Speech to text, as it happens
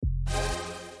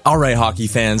All right, hockey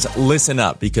fans, listen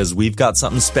up because we've got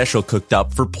something special cooked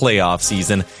up for playoff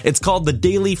season. It's called the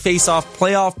Daily Face-Off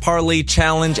Playoff Parlay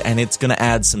Challenge, and it's going to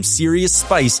add some serious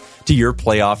spice to your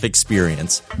playoff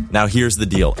experience. Now, here's the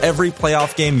deal. Every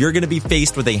playoff game, you're going to be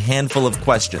faced with a handful of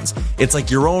questions. It's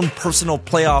like your own personal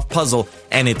playoff puzzle,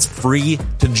 and it's free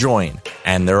to join.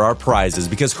 And there are prizes,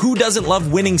 because who doesn't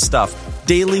love winning stuff?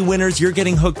 Daily winners, you're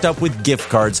getting hooked up with gift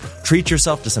cards. Treat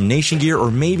yourself to some Nation gear or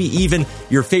maybe even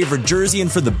your favorite jersey.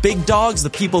 And for the big dogs, the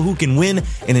people who can win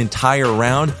an entire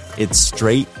round, it's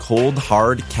straight, cold,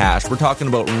 hard cash. We're talking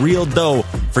about real dough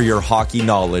for your hockey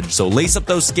knowledge. So lace up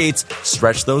those skates,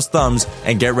 stretch those thumbs,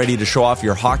 and get ready to show off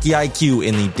your hockey IQ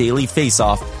in the Daily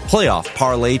Face-Off Playoff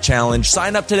Parlay Challenge.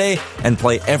 Sign up today and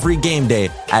play every game day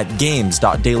at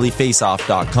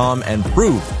games.dailyfaceoff.com and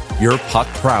prove your puck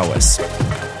prowess.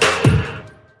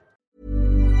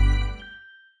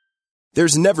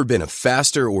 There's never been a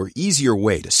faster or easier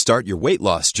way to start your weight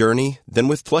loss journey than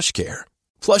with PlushCare.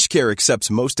 PlushCare accepts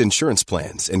most insurance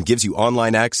plans and gives you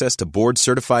online access to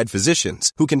board-certified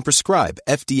physicians who can prescribe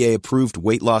FDA-approved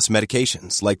weight loss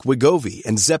medications like Wegovy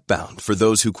and Zepbound for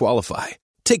those who qualify.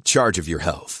 Take charge of your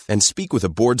health and speak with a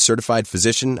board-certified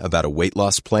physician about a weight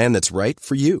loss plan that's right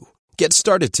for you. Get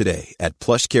started today at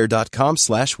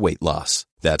plushcare.com/weight loss.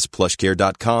 That's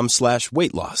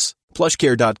plushcare.com/weight loss.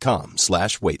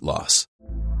 plushcare.com/weight loss.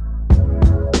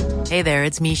 Hey there,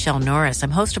 it's Michelle Norris.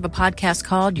 I'm host of a podcast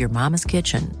called Your Mama's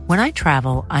Kitchen. When I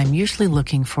travel, I'm usually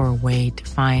looking for a way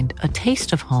to find a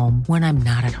taste of home when I'm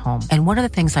not at home. And one of the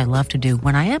things I love to do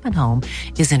when I am at home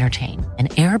is entertain. And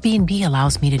Airbnb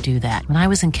allows me to do that. When I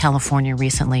was in California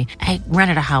recently, I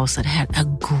rented a house that had a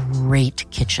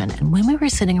great kitchen. And when we were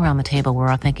sitting around the table,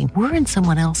 we're all thinking, we're in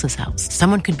someone else's house.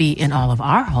 Someone could be in all of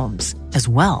our homes as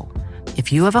well.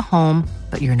 If you have a home,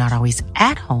 but you're not always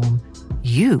at home,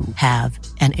 you have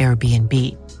an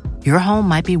Airbnb. Your home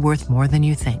might be worth more than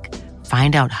you think.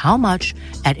 Find out how much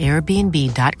at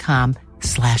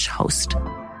airbnb.com/host.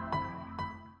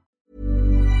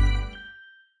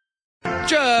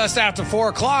 Just after 4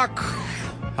 o'clock.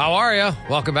 How are you?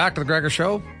 Welcome back to the Gregor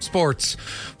Show. Sports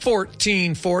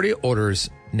 1440. Orders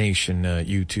Nation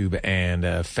YouTube and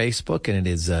Facebook. And it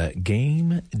is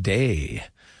game day.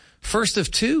 First of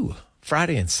two.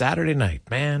 Friday and Saturday night.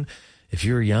 Man, if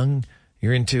you're young,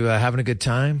 you're into having a good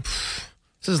time,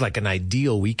 this is like an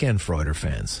ideal weekend for Oilers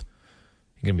fans.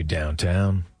 You're going to be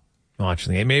downtown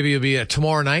watching the game. Maybe it'll be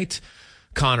tomorrow night.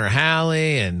 Connor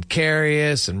Halley and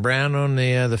Carius and Brandon,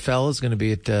 the fellas, going to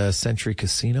be at Century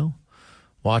Casino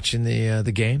watching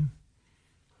the game.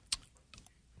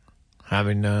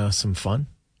 Having some fun,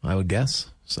 I would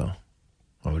guess. So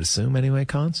I would assume anyway,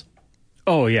 Cons.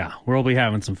 Oh, yeah. We'll be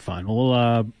having some fun.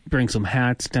 We'll bring some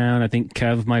hats down. I think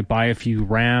Kev might buy a few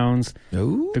rounds.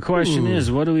 Ooh. The question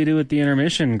is, what do we do at the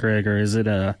intermission, Gregor? Is it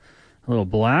a little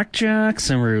blackjack,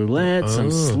 some roulette, some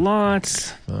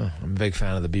slots? I'm a big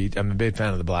fan of I'm a big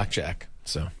fan of the blackjack.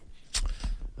 So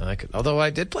I like it. Although I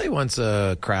did play once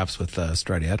craps with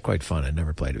Strutty. I had quite fun. I'd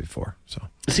never played it before. So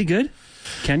is he good?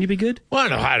 Can you be good?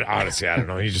 Well, no, honestly, I don't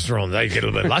know. You just roll the dice, you get a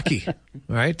little bit lucky,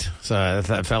 right? So I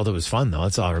felt it was fun, though.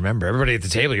 That's all I remember. Everybody at the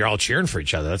table, you're all cheering for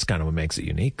each other. That's kind of what makes it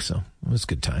unique. So it was a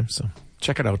good time. So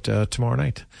check it out tomorrow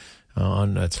night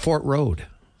on it's Fort Road,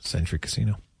 Century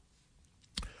Casino.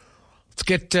 Let's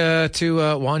get to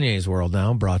Wanye's World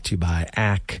now, brought to you by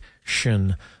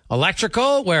Action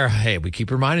Electrical, where, hey, we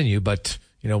keep reminding you, but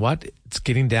you know what? It's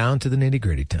getting down to the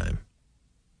nitty-gritty time.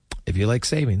 If you like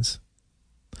savings,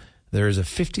 there is a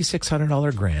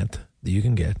 $5,600 grant that you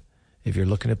can get if you're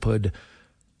looking to put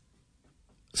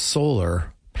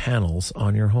solar panels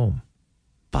on your home.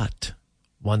 But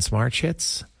once March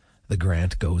hits, the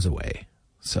grant goes away.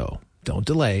 So don't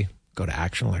delay. Go to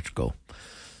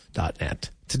actionelectrical.net.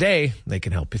 Today, they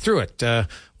can help you through it.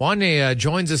 Wanye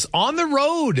joins us on the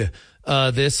road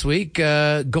this week,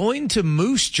 going to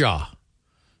Moose Jaw.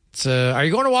 Are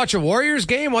you going to watch a Warriors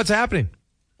game? What's happening?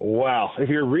 Well, if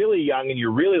you're really young and you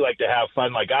really like to have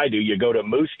fun like I do, you go to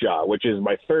Moose Jaw, which is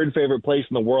my third favorite place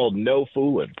in the world. No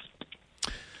fooling.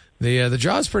 The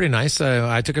Jaw is pretty nice.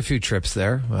 I took a few trips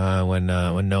there when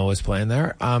Noah was playing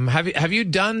there. Have you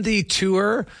done the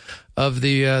tour of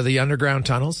the underground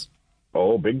tunnels?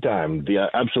 Oh, big time.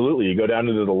 Absolutely. You go down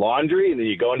into the laundry, and then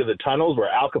you go into the tunnels where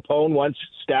Al Capone once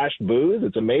stashed booze.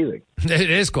 It's amazing. It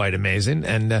is quite amazing.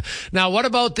 And now, what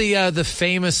about the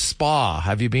famous spa?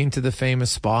 Have you been to the famous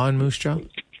spa in Moose Jaw?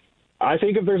 I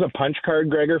think if there's a punch card,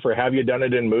 Gregor, for have you done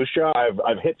it in Moose Jaw,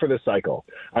 I've hit for the cycle.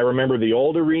 I remember the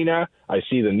old arena. I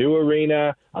see the new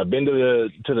arena. I've been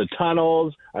to the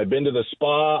tunnels. I've been to the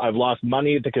spa. I've lost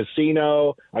money at the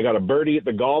casino. I got a birdie at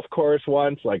the golf course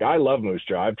once. Like, I love Moose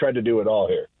Jaw. I've tried to do it all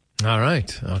here. All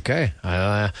right. Okay.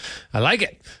 I like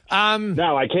it.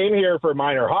 Now, I came here for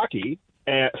minor hockey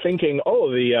thinking,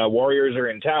 the Warriors are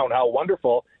in town. How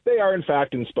wonderful. They are, in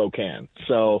fact, in Spokane.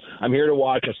 So I'm here to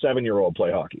watch a 7-year-old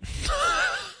play hockey.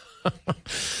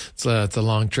 It's a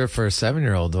long trip for a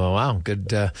 7-year-old. Oh, wow.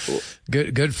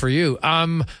 Good for you.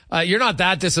 You're not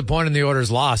that disappointed in the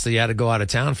Oilers lost that you had to go out of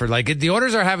town for, like, the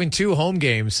Oilers are having 2 home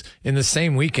games in the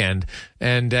same weekend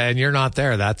and you're not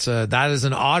there. That is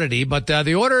an oddity, but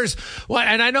the Oilers,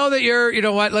 and I know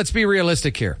that let's be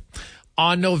realistic here.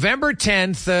 On November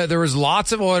 10th, there was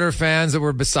lots of Oilers fans that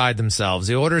were beside themselves.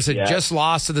 The Oilers had just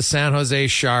lost to the San Jose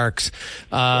Sharks.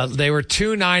 They were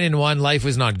 2-9-1. Life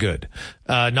was not good.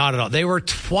 Not at all. They were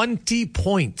 20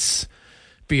 points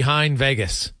behind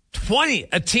Vegas. 20.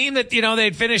 A team that,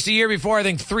 they'd finished the year before, I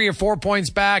think 3 or 4 points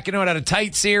back. It had a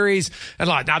tight series. And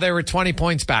now they were 20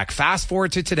 points back. Fast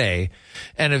forward to today,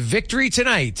 and a victory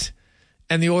tonight,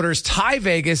 and the Oilers tie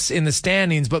Vegas in the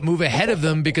standings, but move ahead of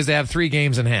them because they have 3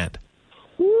 games in hand.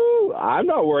 I'm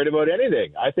not worried about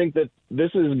anything. I think that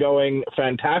this is going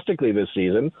fantastically this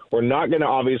season. We're not going to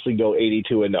obviously go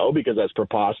 82-0 because that's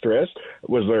preposterous.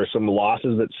 Was there some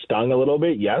losses that stung a little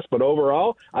bit? Yes, but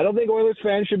overall, I don't think Oilers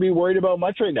fans should be worried about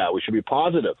much right now. We should be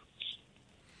positive.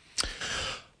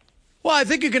 Well, I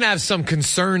think you can have some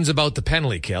concerns about the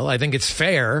penalty kill. I think it's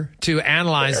fair to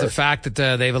analyze the fact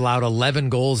that they've allowed 11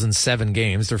 goals in 7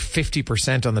 games. They're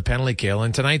 50% on the penalty kill.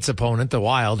 And tonight's opponent, the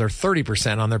Wild, are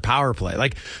 30% on their power play.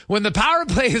 Like, when the power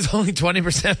play is only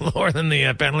 20% lower than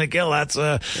the penalty kill, that's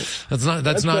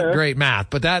not great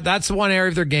math. But that's one area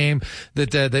of their game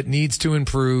that needs to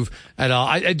improve at all.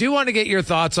 I do want to get your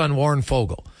thoughts on Warren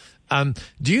Foegele.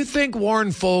 Do you think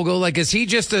Warren Foegele, is he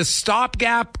just a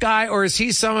stopgap guy, or is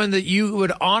he someone that you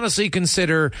would honestly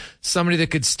consider somebody that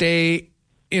could stay,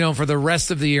 for the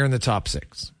rest of the year in the top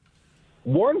 6?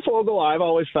 Warren Foegele, I've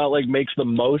always felt like makes the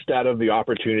most out of the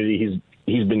opportunity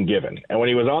he's been given. And when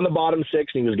he was on the bottom 6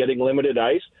 and he was getting limited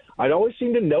ice, I'd always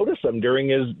seem to notice him during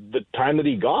the time that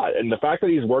he got. And the fact that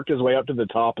he's worked his way up to the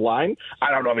top line,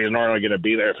 I don't know if he's normally going to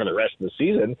be there for the rest of the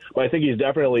season, but I think he's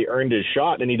definitely earned his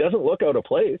shot, and he doesn't look out of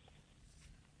place.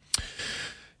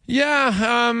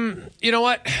 Yeah, you know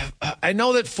what? I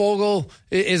know that Foegele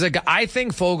is a guy. I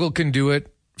think Foegele can do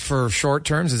it for short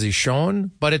terms, as he's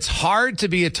shown, but it's hard to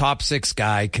be a top 6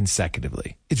 guy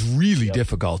consecutively. It's really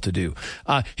difficult to do.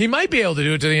 He might be able to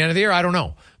do it to the end of the year. I don't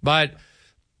know. But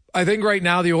I think right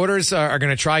now the Oilers are going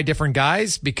to try different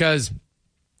guys, because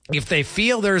if they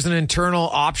feel there's an internal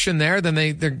option there, then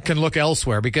they can look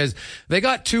elsewhere, because they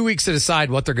got 2 weeks to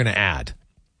decide what they're going to add.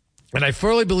 And I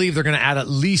fully believe they're going to add at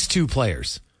least 2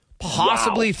 players.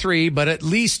 Possibly 3, but at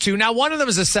least 2. Now, one of them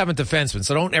is a 7th defenseman,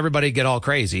 so don't everybody get all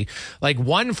crazy.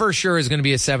 One for sure is going to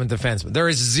be a 7th defenseman. There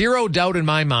is zero doubt in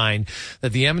my mind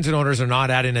that the Edmonton Oilers are not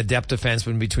adding a depth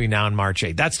defenseman between now and March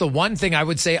 8th. That's the one thing I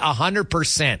would say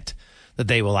 100% that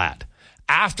they will add.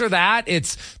 After that,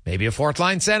 it's maybe a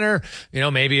 4th-line center,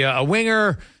 maybe a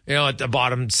winger, at the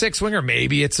bottom 6 winger.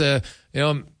 Maybe it's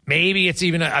maybe it's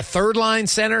even a 3rd-line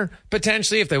center,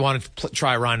 potentially, if they want to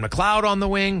try Ryan McLeod on the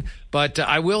wing. But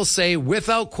I will say,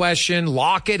 without question,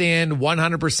 lock it in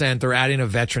 100%, they're adding a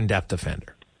veteran depth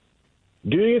defender.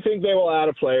 Do you think they will add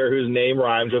a player whose name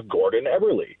rhymes with Gordon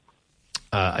Everly?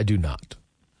 I do not.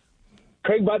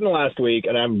 Craig Button last week,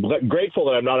 and I'm grateful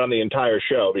that I'm not on the entire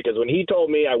show, because when he told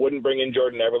me I wouldn't bring in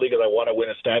Jordan Everly because I want to win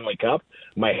a Stanley Cup,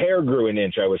 my hair grew an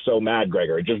inch. I was so mad,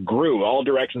 Gregor. It just grew all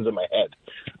directions in my head.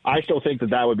 I still think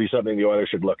that would be something the Oilers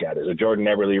should look at, is a Jordan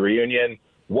Everly reunion.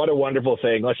 What a wonderful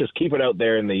thing. Let's just keep it out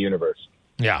there in the universe.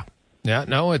 Yeah. Yeah,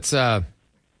 no, it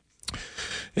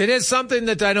is something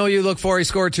that I know you look for. He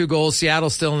scored 2 goals.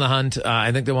 Seattle's still in the hunt.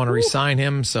 I think they want to re-sign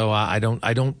him, so I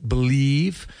don't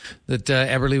believe that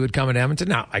Everly would come at Edmonton.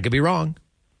 Now, I could be wrong,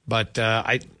 but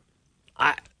I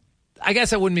guess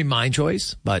that wouldn't be my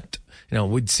choice, but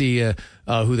we'd see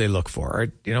who they look for.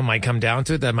 Or, might come down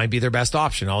to it. That might be their best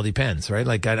option. All depends, right?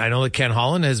 I know that Ken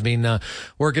Holland has been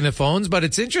working the phones, but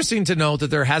it's interesting to note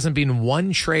that there hasn't been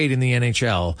one trade in the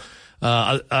NHL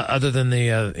other than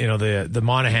the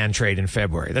Monahan trade in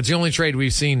February. That's the only trade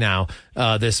we've seen now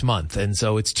this month. And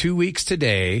so it's 2 weeks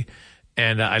today,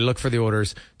 and I look for the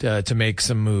Oilers to make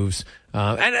some moves,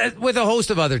 and with a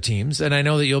host of other teams. And I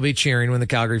know that you'll be cheering when the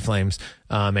Calgary Flames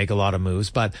make a lot of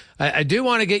moves. But I do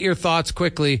want to get your thoughts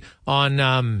quickly on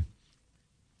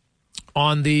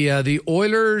the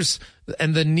Oilers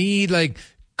and the need,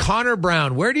 Connor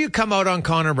Brown. Where do you come out on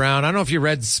Connor Brown? I don't know if you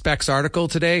read Speck's article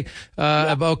today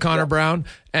about Connor Brown.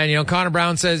 And, Connor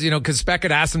Brown says, because Speck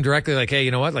had asked him directly, hey,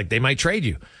 you know what? They might trade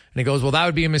you. And he goes, well, that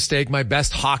would be a mistake. My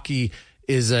best hockey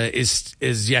is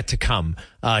yet to come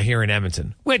here in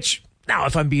Edmonton, which Now,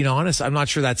 if I'm being honest, I'm not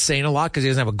sure that's saying a lot because he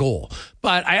doesn't have a goal.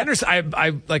 But I understand.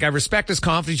 I respect his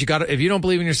confidence. If you don't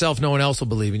believe in yourself, no one else will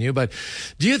believe in you. But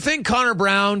do you think Connor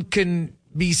Brown can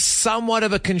be somewhat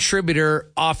of a contributor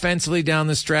offensively down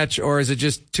the stretch, or is it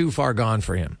just too far gone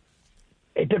for him?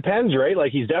 It depends, right?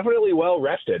 Like, he's definitely well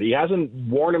rested. He hasn't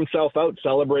worn himself out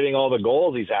celebrating all the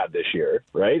goals he's had this year,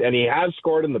 right? And he has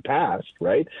scored in the past,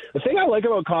 right? The thing I like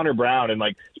about Connor Brown, and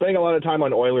like spending a lot of time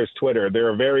on Oilers Twitter,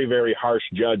 they're a very, very harsh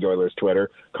judge, Oilers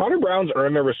Twitter. Connor Brown's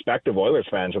earned the respect of Oilers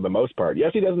fans for the most part.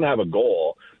 Yes, he doesn't have a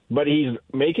goal, but he's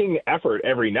making effort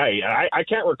every night. And I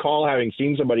can't recall having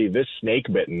seen somebody this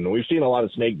snake-bitten. We've seen a lot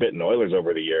of snake-bitten Oilers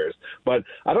over the years. But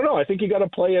I don't know. I think you got to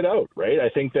play it out, right? I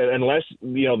think that unless,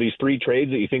 these 3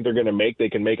 trades that you think they're going to make, they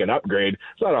can make an upgrade.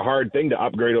 It's not a hard thing to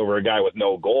upgrade over a guy with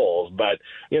no goals. But,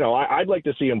 I'd like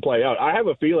to see him play out. I have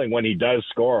a feeling when he does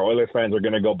score, Oilers fans are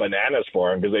going to go bananas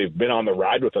for him because they've been on the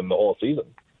ride with him the whole season.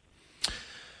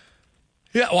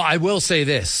 Yeah, well, I will say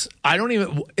this.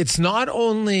 It's not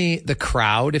only the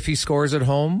crowd if he scores at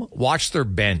home. Watch their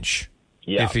bench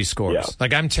if he scores. Yeah.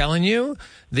 Like, I'm telling you,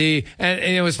 and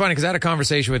it was funny because I had a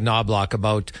conversation with Knobloch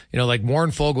about, like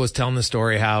Warren Fogle was telling the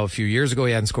story how a few years ago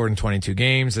he hadn't scored in 22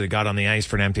 games, that he got on the ice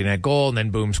for an empty net goal, and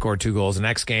then boom, scored 2 goals the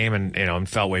next game and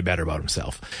felt way better about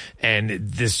himself. And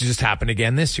this just happened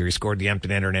again this year. He scored the empty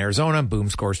netter in Arizona, and boom,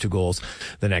 scores 2 goals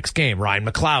the next game. Ryan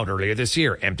McLeod earlier this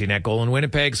year, empty net goal in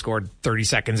Winnipeg, scored 30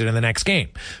 seconds into the next game.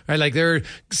 Right? Like,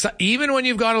 even when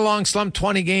you've got a long slump,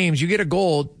 20 games, you get a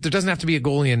goal, there doesn't have to be a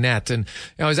goalie in net. And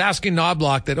I was asking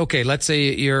Knobloch that, okay, let's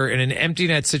say you're in an empty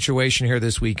net situation here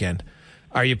this weekend.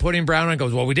 Are you putting Brown on? He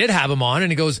goes, well, we did have him on.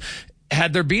 And he goes,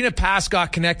 had there been a pass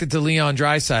got connected to Leon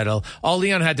Draisaitl, all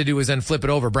Leon had to do was then flip it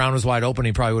over. Brown was wide open.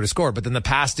 He probably would have scored. But then the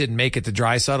pass didn't make it to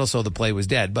Draisaitl, so the play was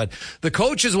dead. But the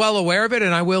coach is well aware of it.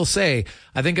 And I will say,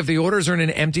 I think if the Oilers are in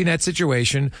an empty net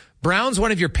situation, Brown's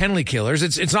one of your penalty killers.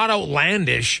 It's not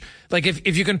outlandish. Like,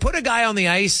 if you can put a guy on the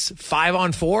ice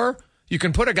 5-on-4, you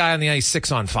can put a guy on the ice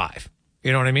 6-on-5.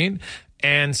 You know what I mean?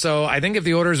 And so I think if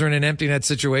the Oilers are in an empty net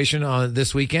situation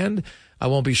this weekend, I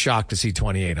won't be shocked to see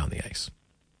 28 on the ice.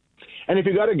 And if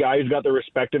you got a guy who's got the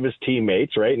respect of his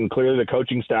teammates, right, and clearly the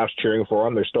coaching staff's cheering for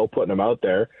him, they're still putting him out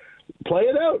there, play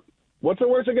it out. What's the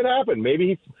worst that could happen?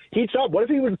 Maybe he heats up. What if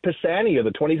he was Pisani of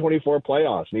the 2024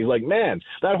 playoffs? And he's like, man,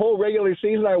 that whole regular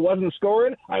season I wasn't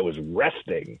scoring, I was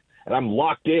resting, and I'm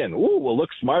locked in. Ooh, we'll look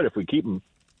smart if we keep him.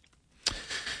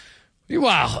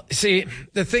 Well, see,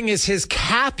 the thing is, his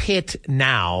cap hit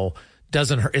now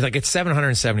doesn't hurt. Like, it's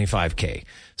 $775K.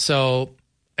 So,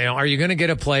 are you going to get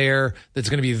a player that's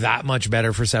going to be that much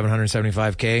better for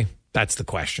 $775K? That's the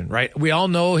question, right? We all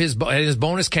know his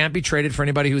bonus can't be traded for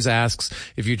anybody who asks.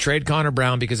 If you trade Connor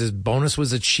Brown because his bonus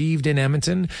was achieved in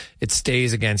Edmonton, it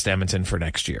stays against Edmonton for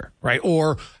next year, right?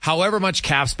 Or however much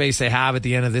cap space they have at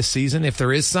the end of this season, if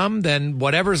there is some, then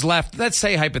whatever's left, let's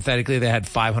say hypothetically they had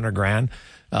 $500,000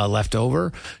 left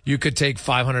over, you could take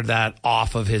 500 of that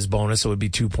off of his bonus, so it would be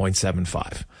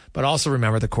 2.75. But also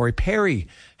remember that Corey Perry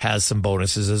has some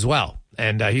bonuses as well.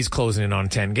 And he's closing in on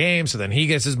 10 games, so then he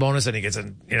gets his bonus, and he gets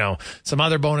some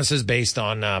other bonuses based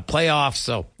on playoffs.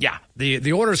 So yeah,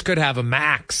 the Oilers could have a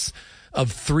max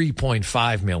of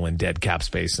 $3.5 million in dead cap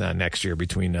space next year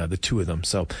between the two of them.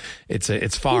 So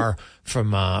it's far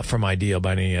from ideal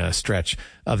by any stretch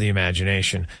of the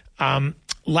imagination.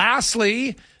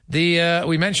 Lastly,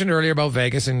 we mentioned earlier about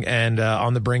Vegas and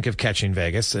on the brink of catching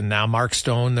Vegas, and now Mark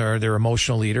Stone, their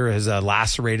emotional leader, has a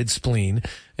lacerated spleen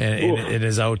and it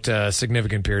is out a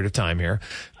significant period of time here.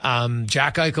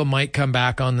 Jack Eichel might come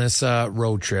back on this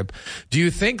road trip. Do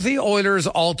you think the Oilers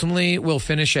ultimately will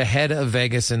finish ahead of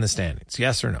Vegas in the standings?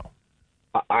 Yes or no?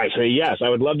 I say yes. I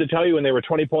would love to tell you when they were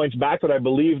 20 points back that I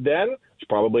believed then. It's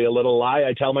probably a little lie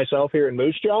I tell myself here in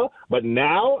Moose Jaw, but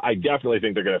now I definitely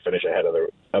think they're going to finish ahead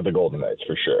of the Golden Knights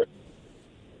for sure.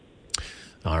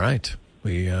 All right.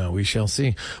 We shall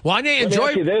see. Well, I enjoy. Let me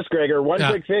ask you this, Gregor. One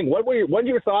quick thing. What are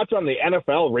your thoughts on the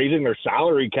NFL raising their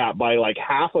salary cap by like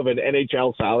half of an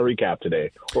NHL salary cap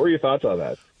today? What were your thoughts on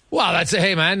that? Well,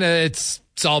 hey man, it's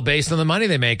all based on the money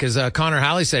they make. As Connor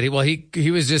Halley said, he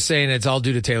was just saying it's all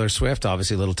due to Taylor Swift,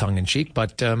 obviously a little tongue in cheek,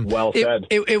 but well said.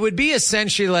 It would be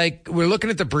essentially like, we're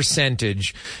looking at the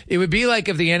percentage. It would be like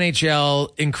if the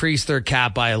NHL increased their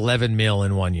cap by $11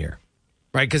 million in 1 year.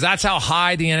 Right, because that's how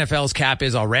high the NFL's cap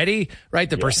is already, right?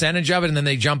 The percentage of it, and then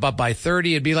they jump up by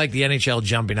 30. It'd be like the NHL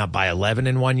jumping up by 11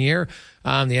 in 1 year. The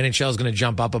NHL is going to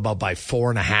jump up about by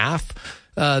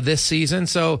 4.5 this season.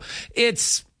 So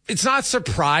it's not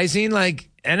surprising. Like,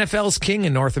 NFL's king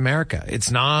in North America. It's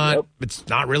not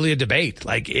really a debate.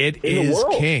 Like, it is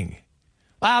king.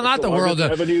 Well, not the world.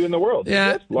 Largest revenue in the world.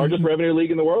 Yeah. Largest revenue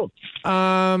league in the world.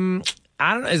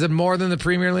 I don't know. Is it more than the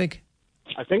Premier League?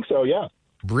 I think so, yeah.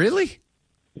 Really?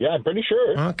 Yeah, I'm pretty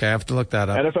sure. Okay, I have to look that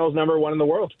up. NFL's number one in the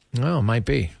world. Oh, it might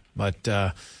be. But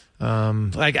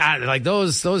like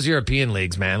those European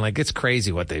leagues, man, like it's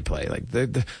crazy what they play. Like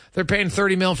they're paying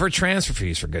 $30 million for transfer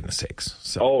fees, for goodness sakes.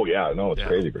 So, oh yeah, no, it's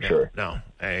crazy for sure. No,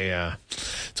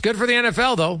 it's good for the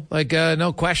NFL though. Like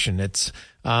no question, it's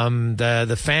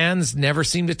the fans never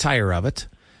seem to tire of it,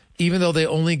 even though they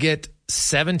only get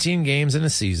 17 games in a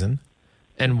season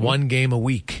and one game a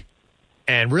week,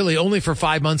 and really only for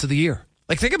 5 months of the year.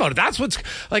 Like, think about it. That's what's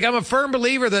like, I'm a firm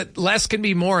believer that less can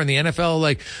be more in the NFL.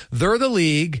 Like, they're the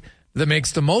league that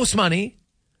makes the most money,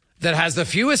 that has the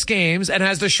fewest games, and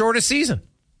has the shortest season.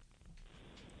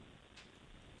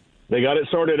 They got it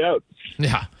sorted out.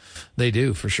 Yeah, they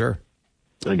do, for sure.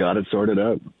 They got it sorted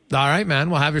out. All right, man.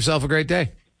 Well, have yourself a great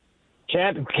day.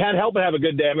 Can't help but have a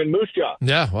good day. I'm in Moose Jaw.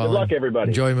 Yeah, well, good luck,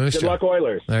 everybody. Enjoy Moose Jaw. Good luck,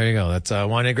 Oilers. There you go. That's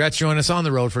Juan Negretz joining us on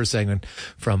the road for a segment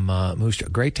from Moose Jaw.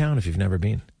 Great town if you've never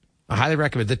been. I highly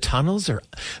recommend. The tunnels are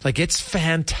like, it's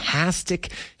fantastic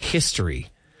history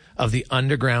of the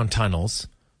underground tunnels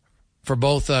for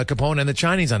both Capone and the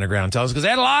Chinese underground tunnels, because they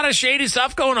had a lot of shady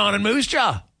stuff going on in Moose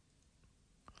Jaw.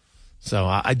 So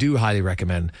I do highly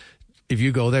recommend. If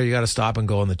you go there, you got to stop and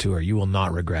go on the tour. You will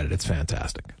not regret it. It's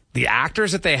fantastic. The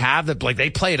actors that they have, that like they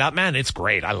play it up, man, it's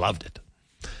great. I loved it.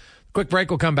 Quick break.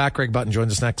 We'll come back. Greg Button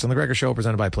joins us next on The Gregor Show,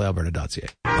 presented by PlayAlberta.ca.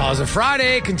 Positive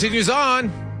Friday continues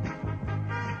on.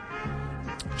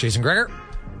 Jason Gregor,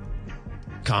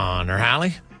 Connor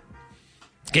Halley.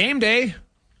 It's game day,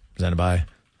 presented by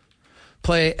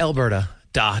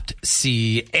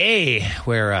PlayAlberta.ca,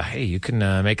 where, hey, you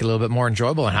can make it a little bit more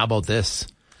enjoyable. And how about this?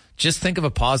 Just think of a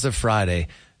positive Friday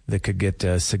that could get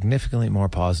significantly more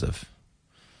positive.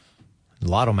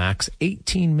 Lotto Max,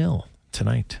 18 mil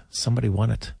tonight. Somebody won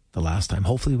it the last time.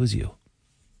 Hopefully it was you.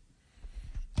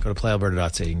 Go to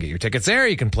PlayAlberta.ca. You can get your tickets there.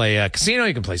 You can play casino.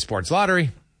 You can play sports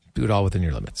lottery. Do it all within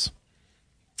your limits.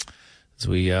 As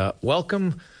we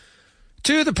welcome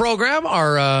to the program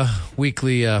our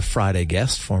weekly Friday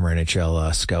guest, former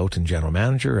NHL scout and general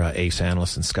manager, ace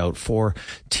analyst and scout for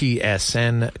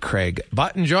TSN, Craig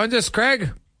Button joins us.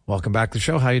 Craig, welcome back to the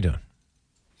show. How you doing?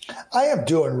 I am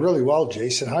doing really well,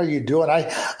 Jason. How are you doing? I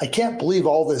can't believe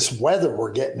all this weather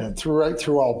we're getting right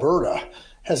through Alberta.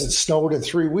 Hasn't snowed in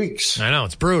 3 weeks. I know,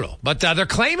 it's brutal. But they're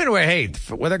claiming, hey,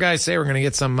 weather guys say we're going to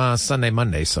get some Sunday,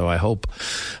 Monday, so I hope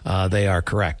they are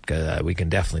correct. We can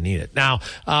definitely need it. Now,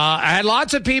 I had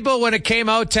lots of people when it came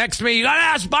out text me, you got to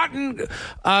ask Button.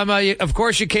 Of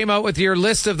course, you came out with your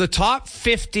list of the top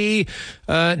 50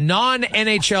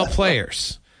 non-NHL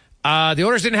players. The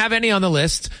Oilers didn't have any on the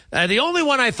list. The only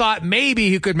one I thought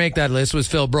maybe who could make that list was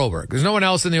Phil Broberg. There's no one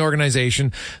else in the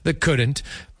organization that couldn't.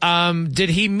 Did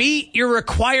he meet your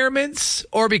requirements,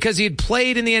 or because he had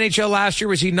played in the NHL last year,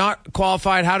 was he not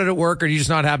qualified? How did it work, or did you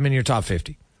just not have him in your top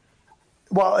 50?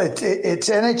 Well, it's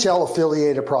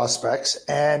NHL-affiliated prospects,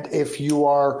 and if you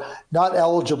are not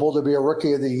eligible to be a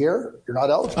Rookie of the Year, you're not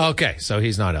eligible. Okay, so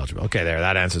he's not eligible. Okay,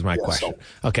 that answers my question.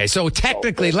 Okay, so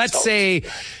technically, let's say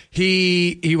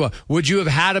he would you have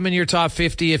had him in your top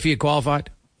 50 if he had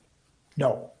qualified?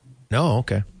 No. No,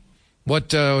 okay. What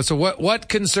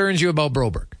concerns you about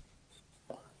Broberg?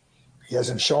 He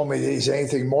hasn't shown me that he's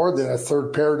anything more than a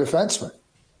third-pair defenseman.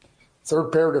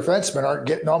 Third-pair defensemen aren't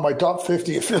getting on my top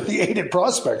 50 affiliated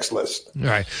prospects list. All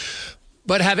right.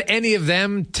 But have any of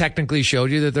them technically showed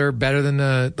you that they're better than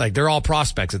they're all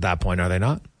prospects at that point, are they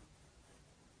not?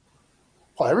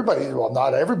 Well,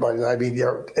 not everybody. I mean,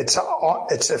 it's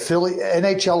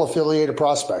NHL affiliated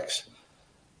prospects.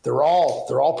 They're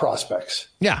all prospects.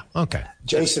 Yeah. Okay.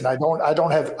 Jason, I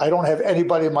don't have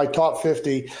anybody in my top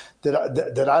 50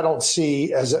 that I don't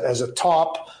see as a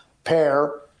top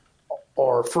pair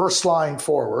or first line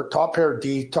forward, top pair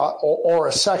D, or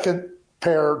a second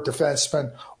pair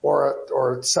defenseman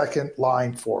or a second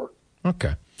line forward.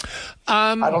 Okay.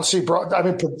 I don't see. I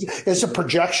mean, is a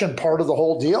projection part of the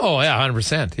whole deal? Oh yeah,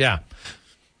 100%. Yeah.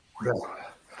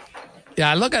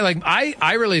 Yeah, look,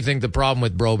 I really think the problem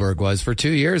with Broberg was for 2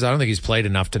 years, I don't think he's played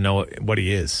enough to know what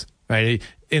he is, right?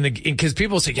 Because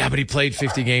people say, yeah, but he played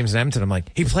 50 games in Edmonton. I'm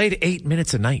like, he played 8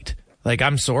 minutes a night. Like,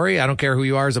 I'm sorry, I don't care who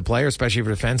you are as a player, especially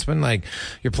for a defenseman. Like,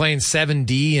 you're playing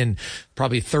 7D in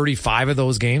probably 35 of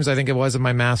those games, I think it was, if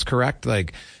my math's correct.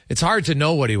 Like, it's hard to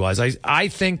know what he was. I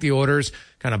think the Oilers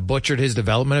kind of butchered his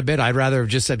development a bit. I'd rather have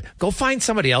just said, go find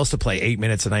somebody else to play 8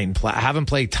 minutes a night and have him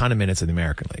play a ton of minutes in the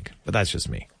American League. But that's just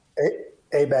me.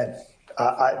 Amen.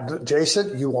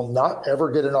 Jason, you will not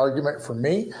ever get an argument from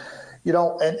me.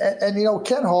 And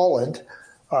Ken Holland,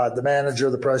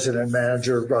 the president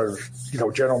manager,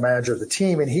 general manager of the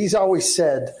team, and he's always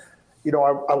said,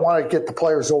 I want to get the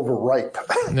players overripe.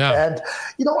 Yeah. And,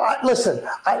 listen,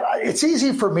 it's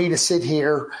easy for me to sit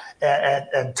here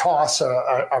and toss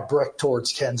a brick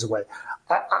towards Ken's way.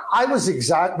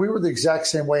 We were the exact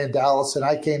same way in Dallas, and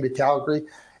I came to Calgary,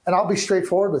 and I'll be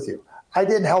straightforward with you. I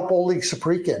didn't help Oleg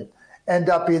Saprikin end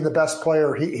up being the best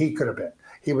player he could have been.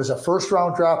 He was a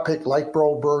first-round draft pick like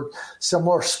Broberg,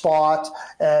 similar spot.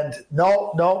 And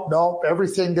no,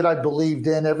 everything that I believed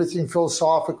in, everything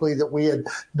philosophically that we had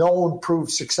known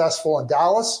proved successful in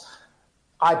Dallas,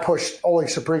 I pushed Oleg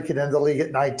Saprikin into the league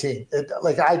at 19.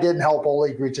 I didn't help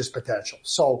Oleg reach his potential.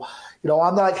 So,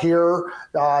 I'm not here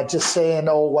just saying,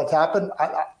 what happened.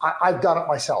 I've done it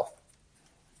myself.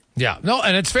 Yeah, no,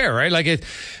 and it's fair, right? Like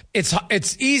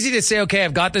it's easy to say, okay,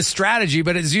 I've got this strategy,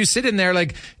 but as you sit in there,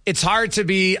 like it's hard to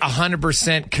be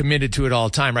 100% committed to it all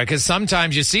the time, right? Because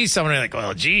sometimes you see someone and you're like,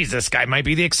 well, geez, this guy might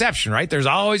be the exception, right? There's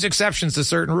always exceptions to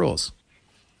certain rules.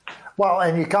 Well,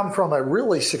 and you come from a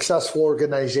really successful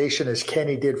organization as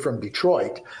Kenny did from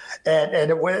Detroit, and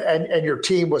your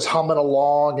team was humming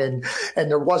along, and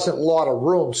there wasn't a lot of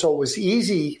room, so it was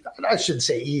easy. I shouldn't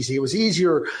say easy. It was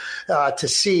easier to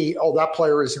see, that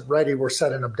player isn't ready, we're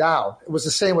setting him down. It was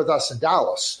the same with us in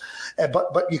Dallas.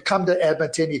 But you come to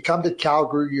Edmonton, you come to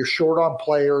Calgary, you're short on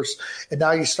players, and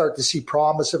now you start to see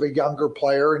promise of a younger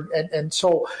player, and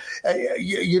so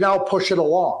you now push it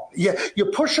along. You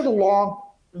push it along,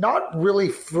 not really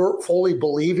fully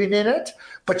believing in it,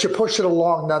 but you push it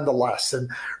along nonetheless. And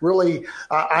really,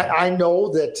 I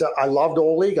know that I loved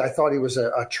Oleg. I thought he was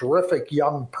a terrific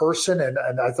young person,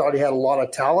 and I thought he had a lot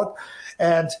of talent.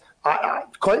 And I'll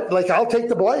take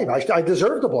the blame. I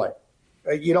deserve the blame.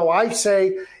 I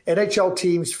say NHL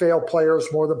teams fail players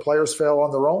more than players fail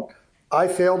on their own. I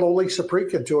failed Oleg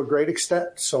Saprikin to a great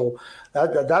extent. So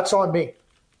that's on me.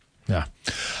 Yeah.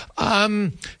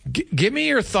 Give me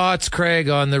your thoughts, Craig,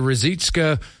 on the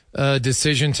Ruzicka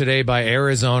decision today by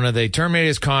Arizona. They terminated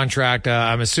his contract.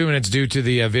 I'm assuming it's due to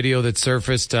the video that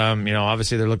surfaced.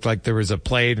 Obviously there looked like there was a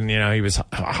plate and, he was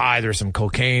high. There's some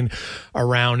cocaine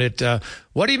around it.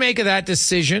 What do you make of that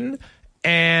decision?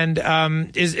 And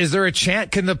is there a chance?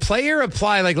 Can the player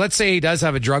apply? Like, let's say he does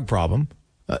have a drug problem.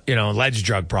 Alleged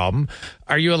drug problem.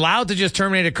 Are you allowed to just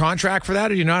terminate a contract for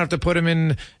that, or do you not have to put him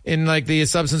in like the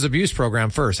substance abuse program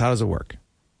first? How does it work?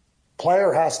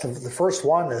 Player has to. The first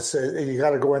one is you got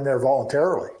to go in there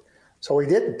voluntarily. So he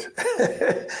didn't.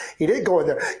 He didn't go in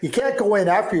there. You can't go in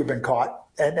after you've been caught.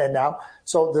 And now,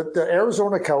 so the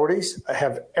Arizona Coyotes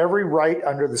have every right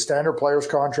under the standard players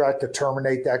contract to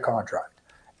terminate that contract.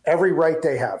 Every right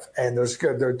they have, and the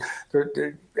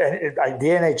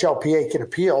NHLPA can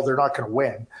appeal. They're not going to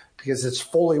win because it's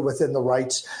fully within the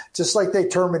rights. Just like they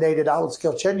terminated Alex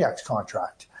Galchenyuk's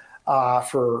contract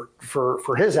for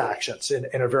his actions in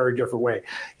a very different way.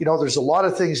 There's a lot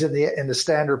of things in the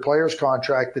standard players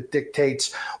contract that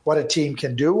dictates what a team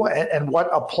can do and what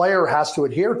a player has to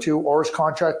adhere to, or his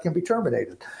contract can be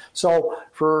terminated. So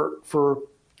for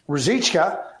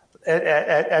Ruzicka,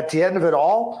 at the end of it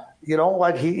all,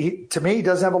 he to me, he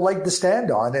doesn't have a leg to stand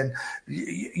on. And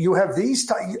you have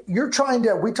you're trying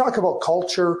to, we talk about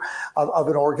culture of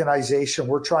an organization.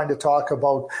 We're trying to talk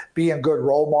about being good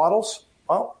role models.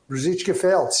 Well, Ruzicka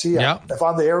failed. See ya. Yeah. If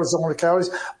I'm the Arizona Coyotes,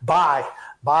 bye.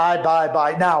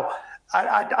 Now,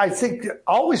 I think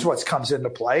always what comes into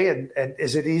play, and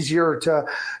is it easier to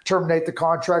terminate the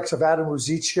contracts of Adam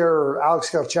Ruzicka or Alex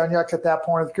Galchenyuk at that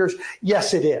point of the career?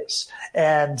 Yes, it is.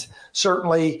 And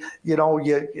certainly,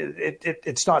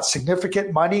 it's not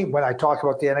significant money when I talk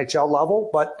about the NHL level,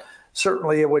 but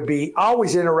certainly it would be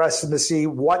always interesting to see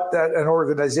what an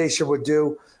organization would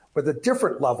do with a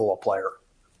different level of player.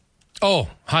 Oh,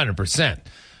 100%.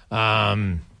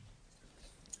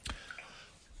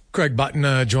 Craig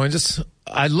Button joins us.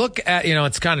 I look at,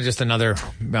 it's kind of just another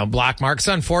black mark. It's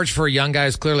unfortunate for a young guy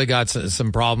who's clearly got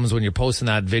some problems when you're posting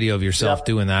that video of yourself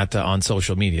doing that on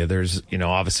social media. There's,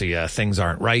 obviously things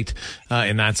aren't right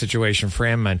in that situation for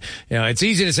him. And, it's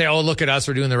easy to say, oh, look at us,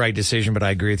 we're doing the right decision. But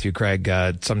I agree with you, Craig.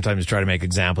 Sometimes try to make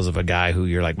examples of a guy who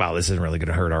you're like, wow, this isn't really going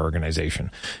to hurt our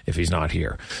organization if he's not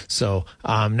here. So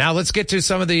now let's get to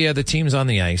some of the teams on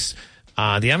the ice.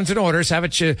 The Edmonton Oilers have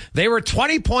it. They were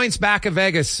 20 points back of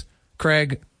Vegas,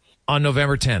 Craig, on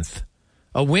November 10th.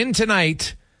 A win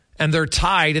tonight, and they're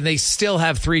tied, and they still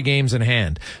have 3 games in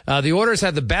hand. The Oilers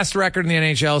had the best record in the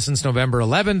NHL since November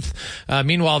 11th.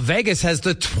 Meanwhile, Vegas has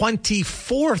the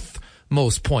 24th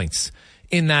most points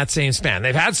in that same span.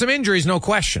 They've had some injuries, no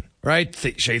question. right?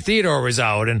 Shea Theodore was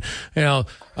out, and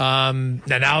and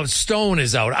now Stone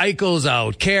is out, Eichel's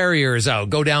out, Carrier is out.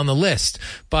 Go down the list,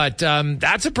 but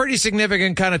that's a pretty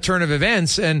significant kind of turn of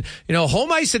events. And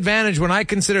home ice advantage, when I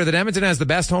consider that Edmonton has the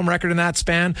best home record in that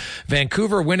span,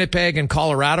 Vancouver, Winnipeg, and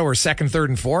Colorado are second, third,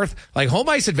 and fourth. Like, home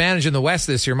ice advantage in the West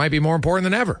this year might be more important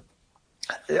than ever.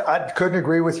 I couldn't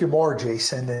agree with you more,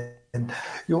 Jason. And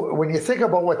when you think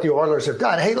about what the Oilers have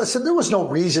done, hey, listen, there was no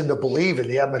reason to believe in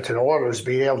the Edmonton Oilers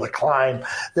being able to climb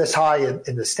this high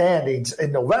in the standings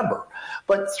in November.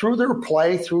 But through their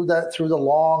play, through the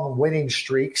long winning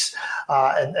streaks,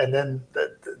 and then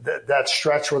that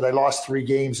stretch where they lost 3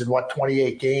 games in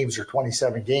 28 games or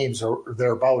 27 games or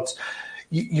thereabouts,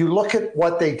 you look at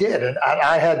what they did, and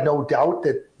I had no doubt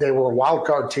that they were a wild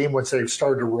card team once they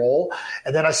started to roll.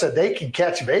 And then I said they can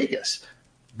catch Vegas.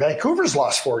 Vancouver's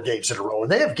lost 4 games in a row,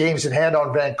 and they have games in hand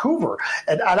on Vancouver.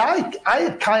 And I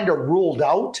had kind of ruled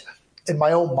out in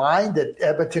my own mind that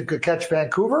Edmonton could catch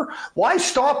Vancouver. Why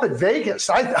stop at Vegas?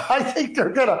 I think they're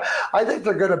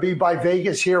gonna be by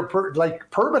Vegas here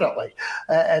permanently,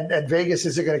 and Vegas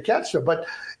isn't going to catch them. But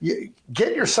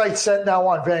get your sights set now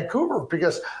on Vancouver,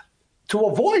 because to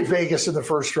avoid Vegas in the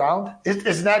first round,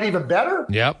 isn't that even better?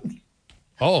 Yep.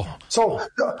 Oh, so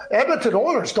Edmonton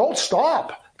Oilers, don't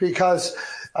stop, because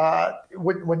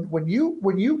when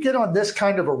you get on this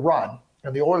kind of a run,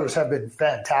 and the Oilers have been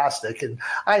fantastic, and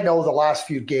I know the last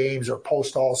few games are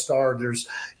post All-Star. There's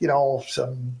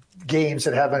some games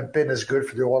that haven't been as good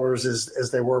for the Oilers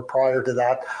as they were prior to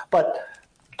that, but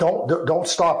don't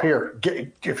stop here.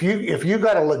 If you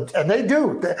got to, and they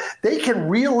do, they can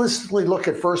realistically look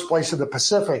at first place in the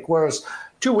Pacific. Whereas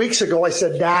 2 weeks ago I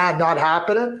said, not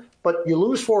happening. But you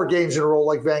lose 4 games in a row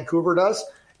like Vancouver does,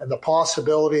 and the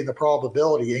possibility and the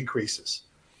probability increases.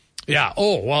 Yeah.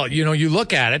 Oh, well, you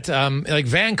look at it, like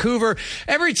Vancouver,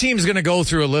 every team's going to go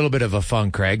through a little bit of a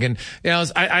funk, Craig. And,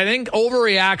 I think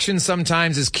overreaction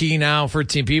sometimes is key now for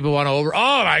team. People want to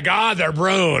oh my God, they're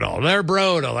brutal. They're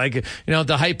brutal. Like,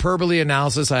 the hyperbole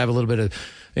analysis, I have a little bit of,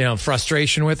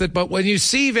 frustration with it. But when you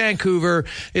see Vancouver,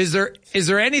 is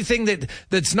there anything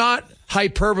that's not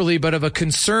hyperbole, but of a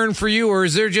concern for you? Or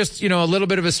is there just, a little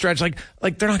bit of a stretch? Like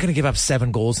they're not going to give up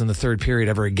 7 goals in the third period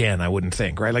ever again, I wouldn't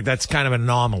think, right? Like, that's kind of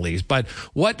anomalies. But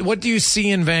what do you see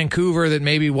in Vancouver that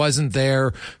maybe wasn't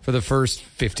there for the first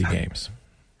 50 games?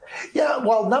 Yeah,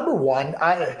 well, number one,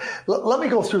 let me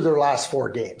go through their last 4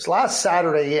 games. Last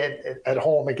Saturday at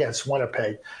home against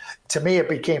Winnipeg, to me, it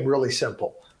became really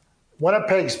simple.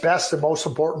 Winnipeg's best and most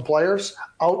important players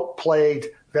outplayed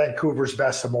Vancouver's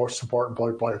best and most important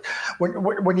players.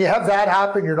 When you have that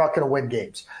happen, you're not going to win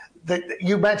games.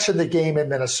 You mentioned the game in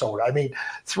Minnesota. I mean,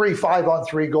 3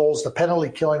 5-on-3 goals. The penalty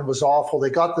killing was awful.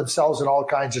 They got themselves in all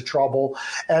kinds of trouble.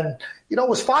 And, it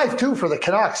was 5-2 for the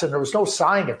Canucks, and there was no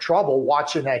sign of trouble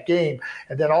watching that game.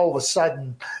 And then all of a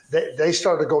sudden, they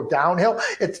started to go downhill.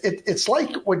 It's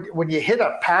like when you hit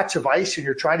a patch of ice and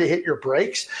you're trying to hit your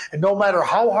brakes, and no matter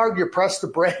how hard you press the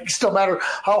brakes, no matter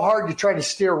how hard you try to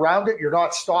steer around it, you're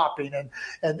not stopping.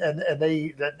 And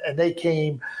they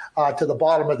came to the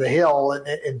bottom of the hill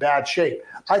in bad shape.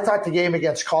 I thought the game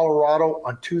against Colorado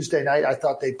on Tuesday night, I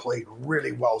thought they played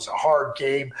really well. It was a hard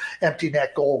game, empty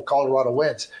net goal, Colorado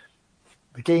wins.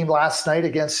 The game last night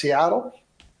against Seattle,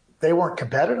 they weren't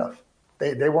competitive.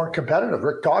 They weren't competitive.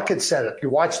 Rick Tocchet said it. You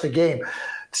watch the game.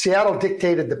 Seattle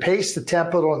dictated the pace, the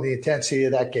tempo, and the intensity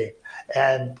of that game.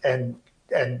 And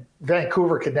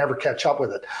Vancouver could never catch up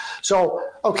with it. So,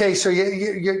 okay, so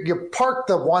you park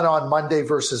the one on Monday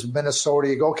versus Minnesota.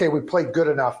 You go, okay, we played good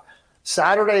enough.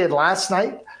 Saturday and last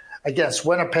night against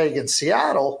Winnipeg and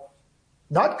Seattle,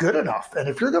 not good enough. And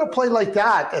if you're going to play like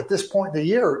that at this point in the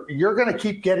year, you're going to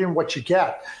keep getting what you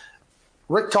get.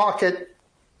 Rick Tocchet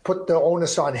put the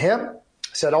onus on him,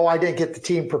 said, I didn't get the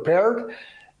team prepared.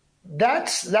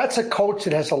 That's a coach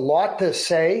that has a lot to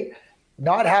say,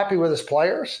 not happy with his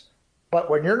players. But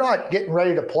when you're not getting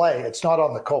ready to play, it's not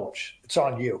on the coach. It's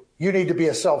on you. You need to be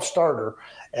a self-starter.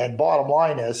 And bottom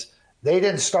line is, they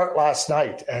didn't start last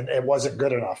night, and it wasn't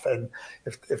good enough. And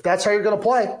if that's how you're going to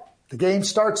play, the game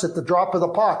starts at the drop of the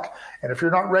puck. And if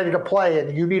you're not ready to play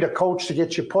and you need a coach to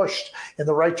get you pushed in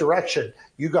the right direction,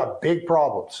 you got big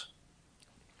problems.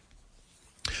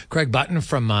 Craig Button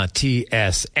from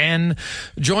TSN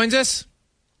joins us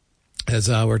as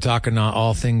we're talking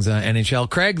all things NHL.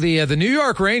 Craig, the New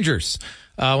York Rangers,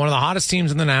 one of the hottest teams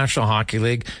in the National Hockey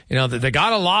League. They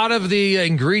got a lot of the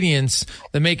ingredients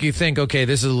that make you think, okay,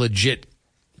 this is a legit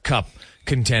cup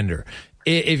contender.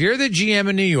 If you're the GM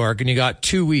in New York and you got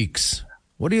 2 weeks,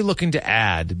 what are you looking to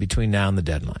add between now and the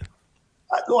deadline?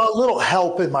 Well, a little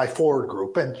help in my forward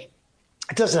group. And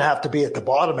It doesn't have to be at the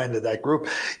bottom end of that group.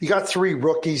 You got 3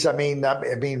 rookies. I mean,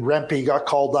 Rempe got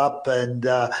called up, and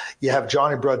you have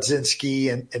Johnny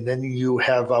Brodzinski, and then you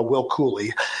have Will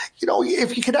Cooley.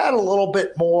 If you could add a little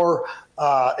bit more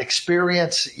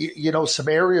experience, some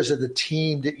areas of the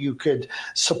team that you could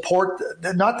support.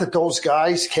 Not that those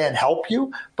guys can't help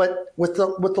you, but with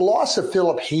the loss of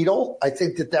Philip Hedl, I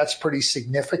think that's pretty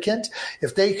significant.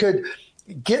 If they could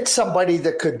get somebody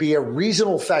that could be a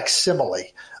reasonable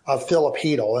facsimile of Philip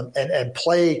Hedl and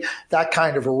play that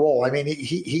kind of a role. I mean,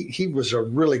 he was a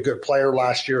really good player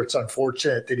last year. It's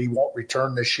unfortunate that he won't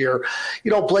return this year.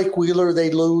 Blake Wheeler, they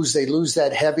lose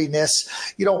that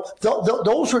heaviness.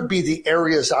 Those would be the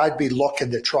areas I'd be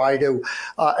looking to try to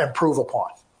improve upon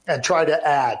and try to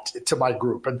add to my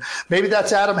group. And maybe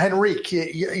that's Adam Henrique.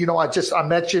 I'm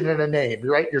mentioning a name,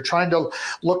 right? You're trying to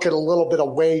look at a little bit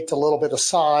of weight, a little bit of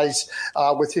size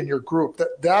within your group.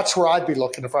 That's where I'd be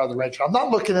looking if I were the Rangers. I'm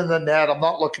not looking in the net. I'm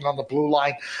not looking on the blue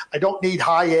line. I don't need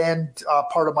high-end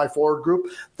part of my forward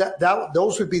group.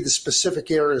 Those would be the specific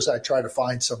areas I try to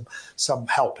find some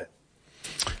help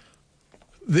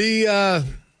in.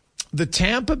 The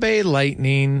Tampa Bay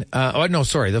Lightning,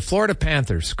 the Florida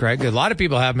Panthers, Craig. A lot of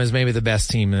people have them as maybe the best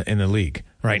team in the league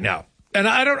right now. And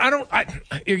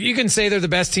you can say they're the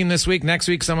best team this week. Next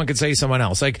week, someone could say someone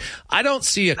else. Like, I don't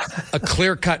see a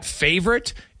clear-cut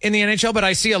favorite in the NHL, but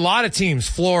I see a lot of teams,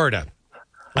 Florida.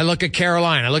 I look at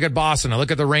Carolina. I look at Boston. I look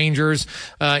at the Rangers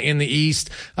in the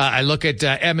East. I look at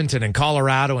Edmonton and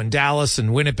Colorado and Dallas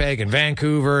and Winnipeg and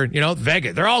Vancouver.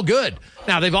 Vegas. They're all good.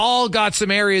 Now, they've all got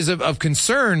some areas of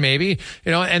concern, maybe,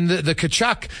 and the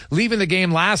Tkachuk leaving the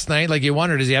game last night, like you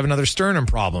wonder, does he have another sternum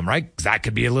problem, right? That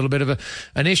could be a little bit of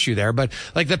an issue there. But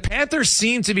like the Panthers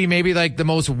seem to be maybe like the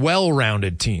most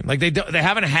well-rounded team. Like they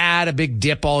haven't had a big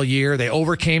dip all year. They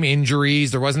overcame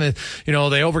injuries. There wasn't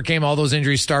they overcame all those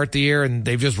injuries start the year and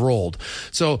they've just rolled.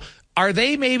 So are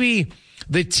they maybe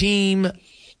the team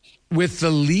with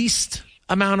the least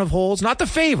amount of holes, not the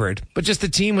favorite, but just the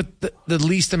team with the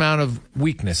least amount of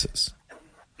weaknesses?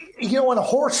 In a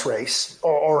horse race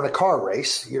or in a car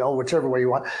race, whichever way you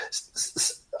want,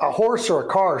 a horse or a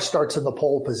car starts in the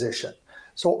pole position.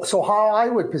 So how I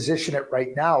would position it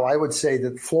right now, I would say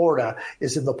that Florida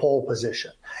is in the pole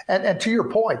position. And to your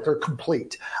point, they're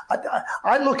complete.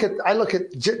 I look at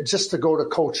just to go to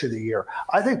Coach of the Year.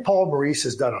 I think Paul Maurice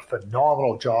has done a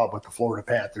phenomenal job with the Florida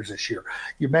Panthers this year.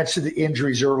 You mentioned the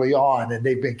injuries early on, and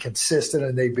they've been consistent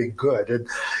and they've been good. And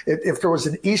if there was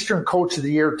an Eastern Coach of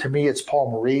the Year, to me, it's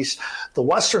Paul Maurice. The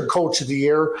Western Coach of the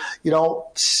Year,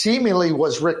 seemingly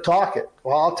was Rick Tocchet.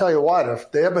 Well, I'll tell you what,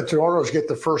 if the Edmonton Oilers get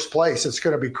the first place, it's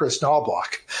going to be Chris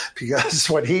Knobloch, because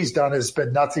what he's done has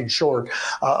been nothing short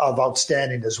of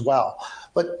outstanding as well.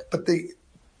 But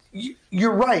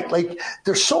you're right. Like,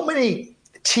 there's so many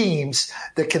teams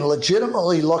that can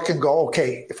legitimately look and go,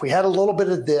 okay, if we had a little bit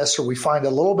of this, or we find a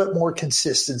little bit more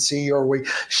consistency, or we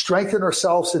strengthen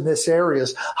ourselves in this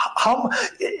areas,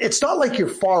 it's not like you're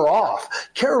far off.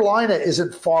 Carolina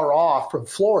isn't far off from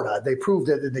Florida. They proved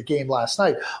it in the game last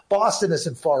night. Boston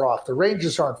isn't far off. The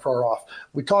Rangers aren't far off.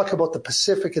 We talk about the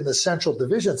Pacific and the Central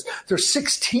divisions. There's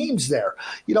 6 teams there.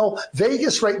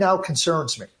 Vegas right now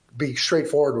concerns me. Be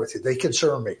straightforward with you. They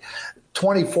concern me.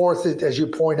 24th, as you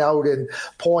point out, in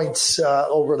points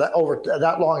over that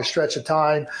long a stretch of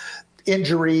time.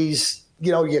 Injuries,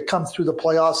 you come through the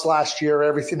playoffs last year,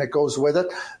 everything that goes with it.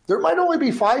 There might only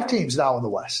be 5 teams now in the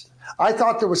West. I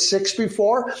thought there was 6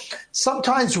 before.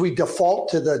 Sometimes we default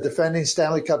to the defending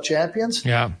Stanley Cup champions.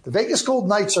 Yeah. The Vegas Golden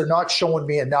Knights are not showing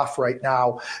me enough right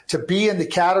now to be in the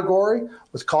category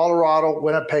with Colorado,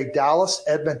 Winnipeg, Dallas,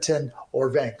 Edmonton, or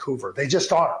Vancouver. They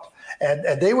just aren't.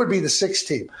 And they would be the 6th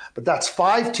team. But that's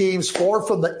 5 teams, 4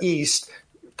 from the East.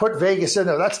 Put Vegas in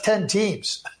there. That's 10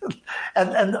 teams.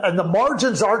 and the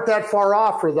margins aren't that far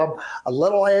off for them. A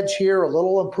little edge here, a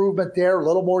little improvement there, a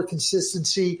little more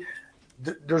consistency.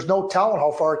 There's no telling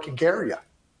how far it can carry you.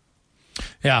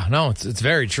 Yeah, no, it's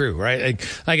very true, right?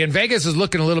 Like in Vegas is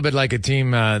looking a little bit like a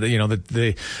team,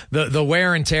 the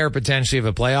wear and tear potentially of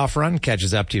a playoff run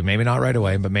catches up to you. Maybe not right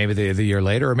away, but maybe the year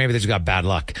later, or maybe they just got bad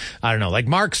luck. I don't know. Like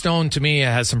Mark Stone to me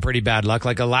has some pretty bad luck,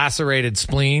 like a lacerated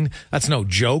spleen. That's no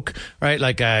joke, right?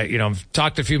 Like, I've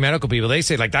talked to a few medical people. They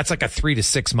say like that's like a 3 to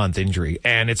 6 month injury.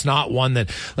 And it's not one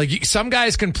that like some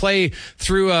guys can play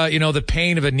through, the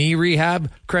pain of a knee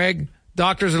rehab, Craig.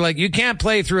 Doctors are like, you can't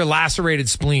play through a lacerated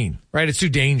spleen, right? It's too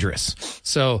dangerous.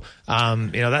 So,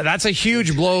 that's a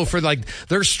huge blow for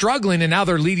they're struggling and now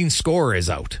their leading scorer is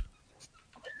out.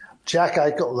 Jack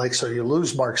Eichel, so you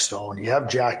lose Mark Stone. You have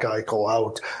Jack Eichel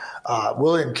out.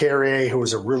 William Carrier, who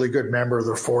was a really good member of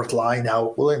their fourth line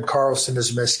out. William Karlsson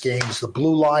has missed games. The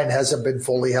blue line hasn't been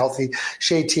fully healthy.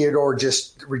 Shea Theodore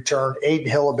just returned. Aiden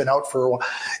Hill have been out for a while.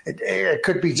 It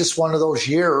could be just one of those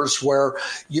years where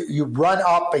you run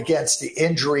up against the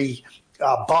injury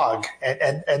bug,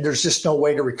 and there's just no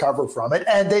way to recover from it.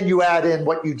 And then you add in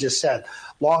what you just said,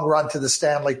 long run to the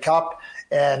Stanley Cup,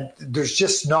 and there's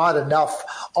just not enough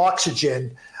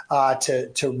oxygen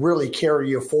to really carry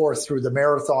you forth through the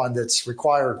marathon that's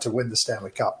required to win the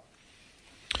Stanley Cup.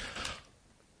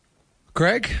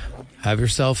 Greg, have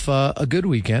yourself a good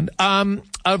weekend.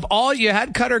 Of all, you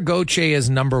had Cutter Gauthier as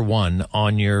number one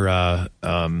on your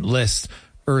list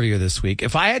earlier this week.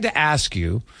 If I had to ask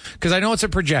you, because I know it's a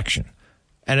projection,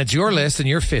 and it's your list and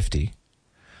you're 50,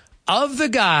 of the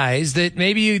guys that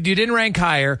maybe you didn't rank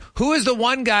higher, who is the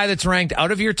one guy that's ranked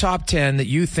out of your top 10 that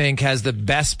you think has the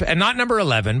best, and not number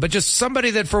 11, but just somebody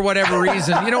that for whatever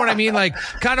reason, you know what I mean? Like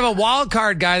kind of a wild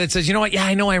card guy that says, you know what? Yeah,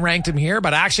 I know I ranked him here,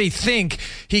 but I actually think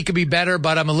he could be better,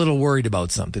 but I'm a little worried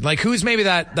about something. Like who's maybe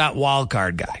that wild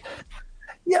card guy?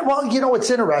 Yeah, well, it's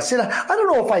interesting. I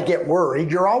don't know if I get worried.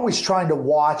 You're always trying to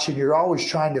watch and you're always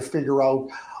trying to figure out,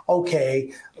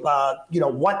 okay,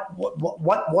 what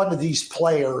one of these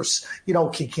players,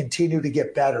 can continue to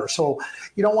get better. So,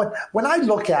 when I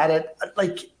look at it,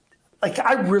 like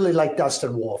I really like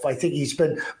Dustin Wolf. I think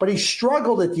but he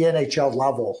struggled at the NHL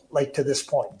level, like to this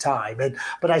point in time.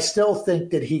 But I still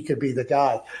think that he could be the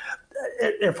guy.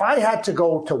 If I had to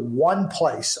go to one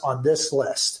place on this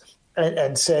list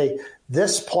and say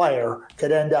this player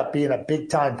could end up being a big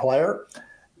time player,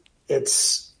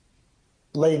 it's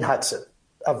Lane Hudson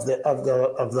of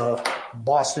the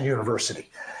Boston University.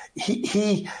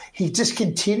 He just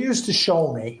continues to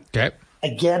show me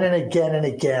again and again and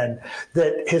again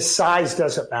that his size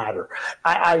doesn't matter.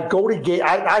 I go to game.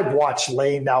 I've watched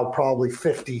Lane now probably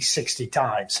 50, 60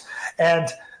 times, and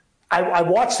I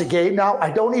watch the game now.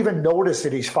 I don't even notice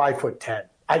that he's 5'10".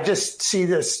 I just see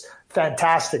this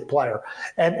fantastic player,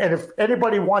 and if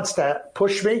anybody wants to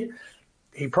push me,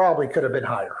 he probably could have been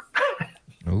higher.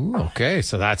 Ooh, okay,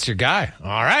 so that's your guy.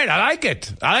 All right, I like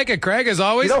it, Craig, as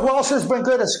always. You know who else has been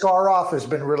good? Askarov has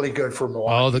been really good for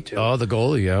Milwaukee, the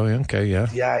goalie, yeah, okay, yeah.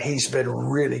 Yeah, he's been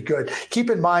really good. Keep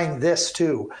in mind this,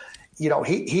 too.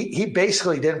 He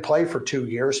basically didn't play for 2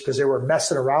 years because they were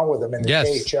messing around with him in the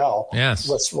KHL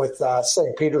with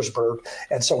St. Petersburg.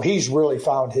 And so he's really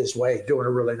found his way, doing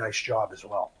a really nice job as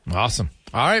well. Awesome.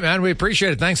 All right, man, we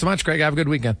appreciate it. Thanks so much, Craig. Have a good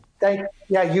weekend.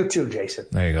 Yeah, you too, Jason.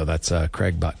 There you go. That's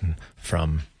Craig Button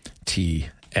from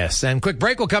TSN. Quick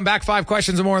break. We'll come back. 5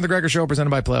 questions and more on The Gregor Show, presented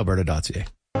by PlayAlberta.ca.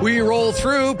 We roll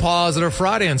through Positive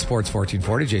Friday on Sports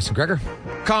 1440. Jason Gregor,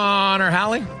 Connor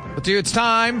Halley. With you, it's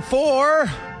time for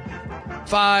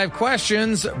 5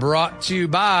 questions brought to you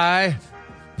by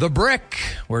The Brick.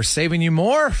 We're saving you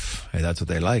more. Hey, that's what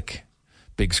they like.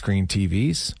 Big screen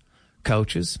TVs,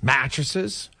 couches,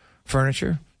 mattresses,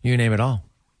 furniture, you name it all.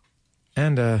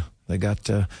 And they got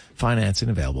financing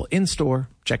available in-store.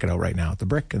 Check it out right now at The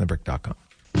Brick and thebrick.com.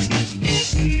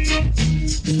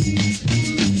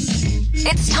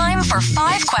 It's time for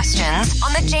 5 questions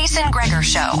on the Jason Gregor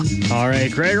Show. All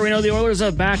right, Gregor, we know the Oilers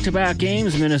have back-to-back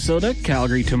games, Minnesota,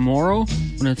 Calgary tomorrow.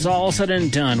 When it's all said and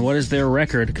done, what is their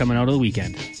record coming out of the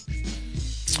weekend?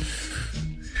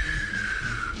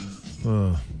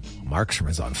 Markstrom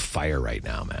is on fire right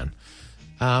now, man.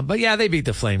 But yeah, they beat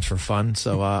the Flames for fun,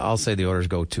 so I'll say the Oilers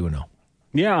go 2-0.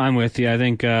 Yeah, I'm with you. I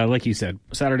think, like you said,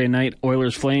 Saturday night,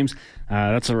 Oilers-Flames,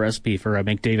 that's a recipe for a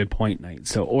McDavid point night.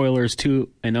 So Oilers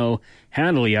 2-0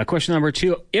 handily. Question number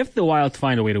 2, if the Wild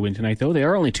find a way to win tonight, though, they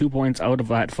are only 2 points out of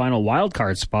that final wild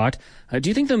card spot. Do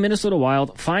you think the Minnesota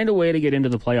Wild find a way to get into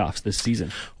the playoffs this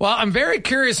season? Well, I'm very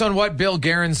curious on what Bill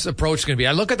Guerin's approach is going to be.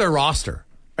 I look at their roster.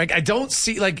 Like, I don't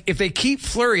see, like, if they keep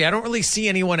Fleury, I don't really see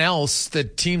anyone else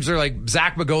that teams are like,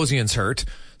 Zach Bogosian's hurt.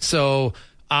 So,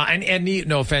 and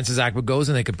no offense to Zach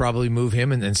Bogosian, they could probably move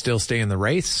him and still stay in the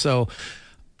race. So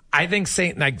I think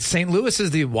St. Louis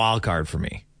is the wild card for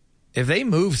me. If they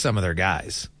move some of their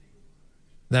guys,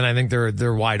 then I think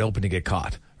they're wide open to get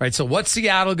caught. Right? So what's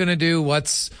Seattle going to do?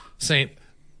 What's St.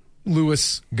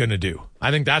 Louis going to do?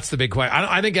 I think that's the big question.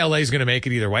 I think LA is going to make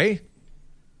it either way.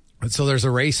 So there's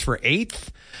a race for 8th.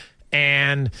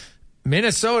 And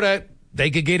Minnesota,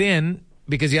 they could get in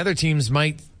because the other teams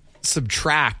might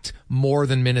subtract more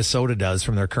than Minnesota does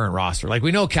from their current roster. Like,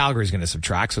 we know Calgary's going to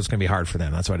subtract, so it's going to be hard for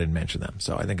them. That's why I didn't mention them.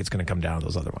 So I think it's going to come down to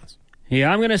those other ones.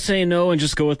 Yeah, I'm going to say no and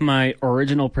just go with my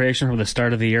original prediction from the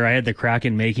start of the year. I had the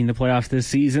Kraken making the playoffs this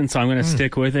season, so I'm going to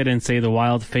stick with it and say the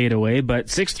Wild fade away. But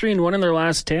 6-3-1 in their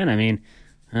last 10. I mean,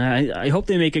 I hope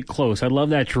they make it close. I'd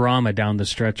love that drama down the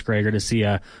stretch, Gregor, to see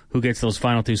who gets those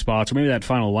final 2 spots, or maybe that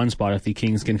final 1 spot if the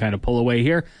Kings can kind of pull away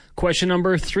here. Question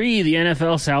number 3, the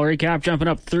NFL salary cap jumping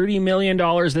up $30 million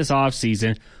this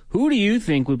offseason. Who do you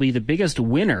think would be the biggest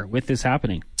winner with this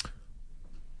happening?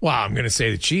 Well, I'm going to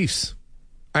say the Chiefs.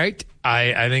 All right.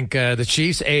 I think the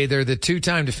Chiefs, they're the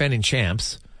 2-time defending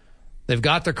champs. They've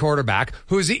got their quarterback,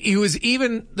 who was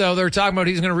even though they're talking about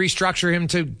he's going to restructure him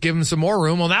to give him some more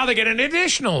room. Well, now they get an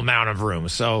additional amount of room.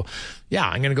 So, yeah,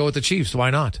 I'm going to go with the Chiefs. Why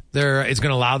not? It's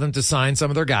going to allow them to sign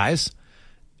some of their guys,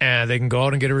 and they can go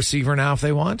out and get a receiver now if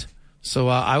they want. So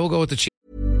I will go with the Chiefs.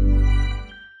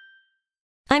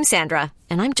 I'm Sandra,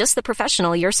 and I'm just the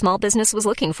professional your small business was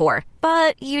looking for.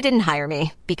 But you didn't hire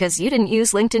me because you didn't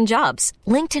use LinkedIn Jobs.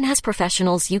 LinkedIn has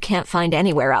professionals you can't find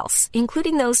anywhere else,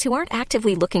 including those who aren't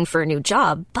actively looking for a new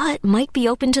job, but might be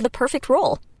open to the perfect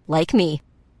role, like me.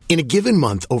 In a given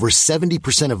month, over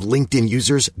 70% of LinkedIn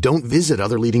users don't visit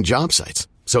other leading job sites.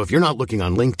 So if you're not looking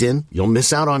on LinkedIn, you'll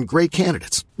miss out on great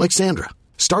candidates like Sandra.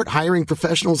 Start hiring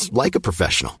professionals like a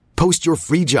professional. Post your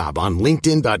free job on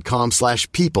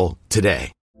linkedin.com/people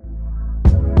today.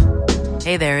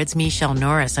 Hey there, it's Michelle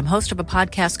Norris. I'm host of a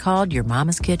podcast called Your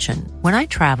Mama's Kitchen. When I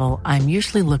travel, I'm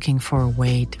usually looking for a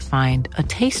way to find a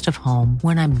taste of home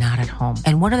when I'm not at home.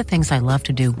 And one of the things I love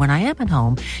to do when I am at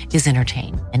home is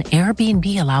entertain. And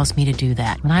Airbnb allows me to do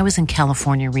that. When I was in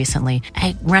California recently,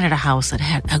 I rented a house that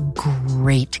had a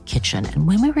great kitchen. And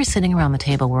when we were sitting around the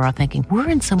table, we were all thinking, we're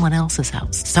in someone else's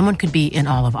house. Someone could be in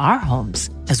all of our homes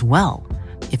as well.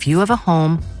 If you have a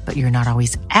home, but you're not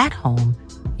always at home,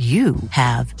 you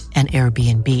have an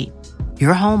Airbnb.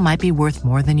 Your home might be worth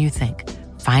more than you think.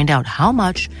 Find out how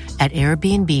much at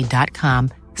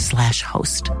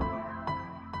airbnb.com/host.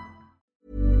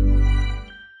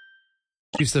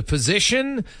 The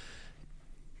position,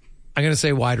 I'm going to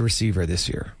say wide receiver this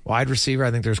year. Wide receiver, I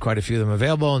think there's quite a few of them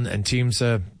available, and teams,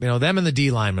 them and the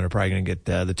D linemen are probably going to get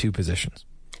the 2 positions.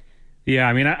 Yeah,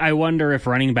 I mean, I wonder if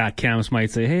running back camps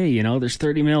might say, hey, there's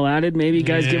 30 mil added. Maybe you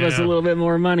guys give us a little bit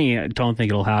more money. I don't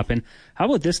think it'll happen. How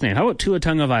about this name? How about Tua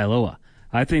Tagovailoa?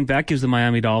 I think that gives the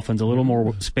Miami Dolphins a little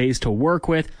more space to work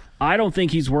with. I don't think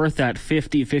he's worth that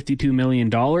 $52 million.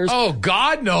 Oh,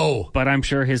 God, no. But I'm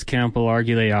sure his camp will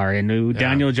argue they are. And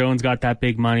Daniel Jones got that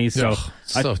big money. So,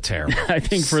 terrible. I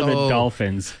think for the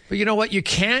Dolphins. But you know what? You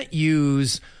can't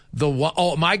use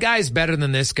my guy's better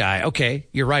than this guy. Okay,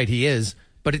 you're right. He is.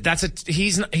 But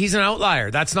he's an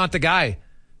outlier. That's not the guy.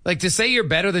 Like, to say you're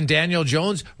better than Daniel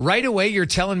Jones, right away you're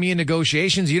telling me in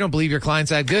negotiations you don't believe your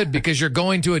client's that good because you're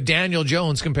going to a Daniel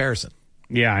Jones comparison.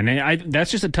 Yeah, and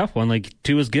that's just a tough one. Like,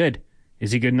 Tua's good.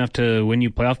 Is he good enough to win you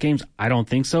playoff games? I don't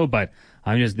think so, but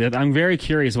I'm very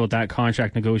curious about that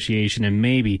contract negotiation, and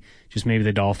maybe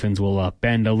the Dolphins will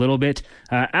bend a little bit.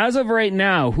 As of right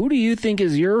now, who do you think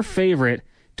is your favorite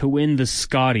to win the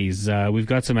Scotties? We've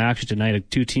got some action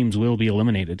tonight. 2 teams will be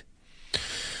eliminated.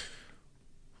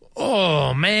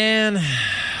 Oh, man.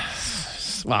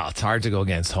 Well, it's hard to go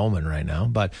against Holman right now,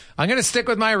 but I'm going to stick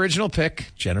with my original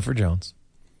pick, Jennifer Jones.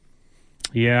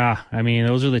 Yeah, I mean,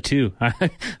 those are the 2. I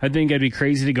think I'd be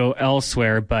crazy to go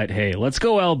elsewhere, but hey, let's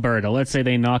go Alberta. Let's say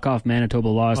they knock off Manitoba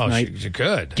last night. You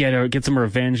could. Get some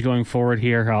revenge going forward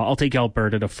here. I'll take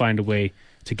Alberta to find a way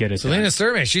to get it. Selena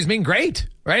Sturman, she's been great,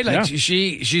 right? Like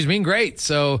she's been great.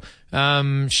 So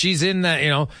she's in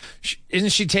that. Isn't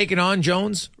she taking on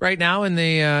Jones right now? In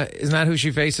the isn't that who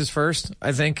she faces first?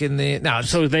 I think in the now.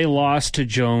 So they lost to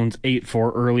Jones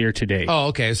 8-4 earlier today. Oh,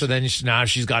 okay. So then now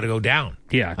she's got to go down.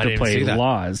 Yeah, to play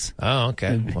Laws. Oh,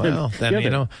 okay. Well,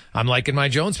 then I'm liking my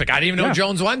Jones pick. I didn't even know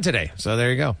Jones won today. So there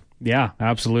you go. Yeah,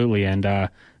 absolutely. And I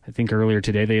think earlier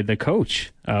today they had the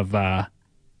coach of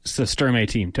It's the Sturmey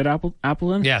team. Ted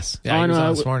Appleton? Yes. Yeah, he was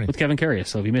on this morning. With Kevin Carius.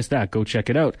 So if you missed that, go check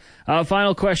it out.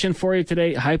 Final question for you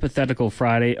today. Hypothetical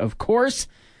Friday. Of course,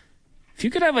 if you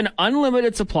could have an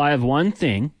unlimited supply of one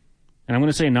thing, and I'm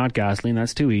going to say not gasoline,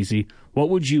 that's too easy, what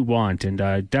would you want? And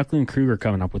Declan Kruger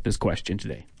coming up with this question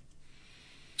today.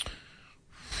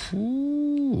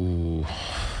 Ooh.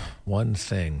 One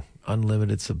thing.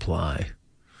 Unlimited supply.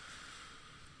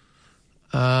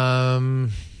 Well,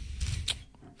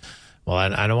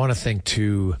 I don't want to think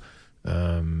too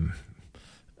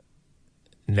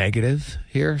negative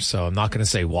here, so I'm not going to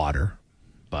say water,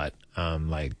 but I'm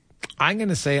going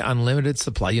to say unlimited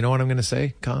supply. You know what I'm going to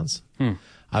say, Cons?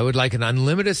 I would like an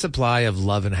unlimited supply of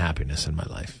love and happiness in my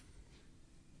life.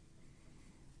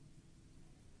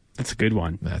 That's a good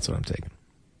one. That's what I'm taking.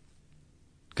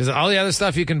 Because all the other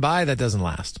stuff you can buy, that doesn't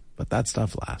last, but that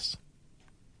stuff lasts.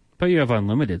 But you have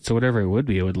unlimited, so whatever it would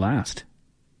be, it would last.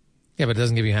 Yeah, but it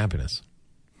doesn't give you happiness.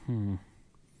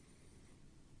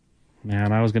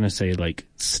 Man, I was going to say like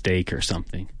steak or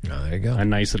something. Oh, there you go. A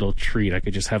nice little treat. I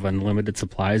could just have unlimited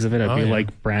supplies of it. I'd be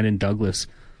like Brandon Douglas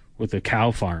with the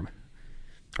cow farm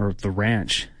or the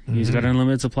ranch. He's got an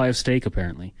unlimited supply of steak,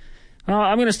 apparently.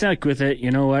 I'm going to stick with it.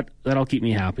 You know what? That'll keep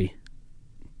me happy.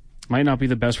 Might not be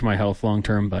the best for my health long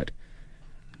term, but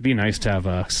it'd be nice to have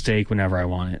a steak whenever I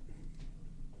want it.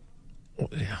 Well,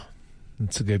 yeah,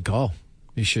 that's a good call.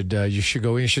 You should go.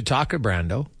 You should talk to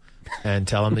Brando and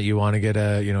tell him that you want to get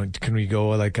can we go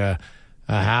like a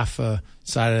half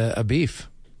side of beef,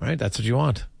 right? That's what you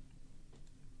want.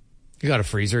 You got a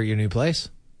freezer at your new place?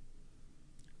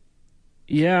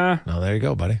 Yeah. No, there you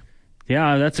go, buddy.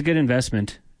 Yeah, that's a good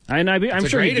investment. I'm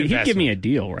sure he'd give me a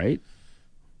deal, right?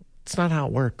 It's not how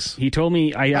it works. He told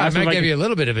me I might give you a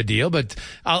little bit of a deal, but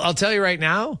I'll tell you right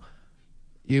now,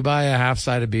 you buy a half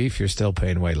side of beef, you're still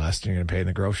paying way less than you're going to pay in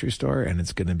the grocery store, and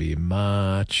it's going to be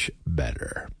much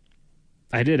better.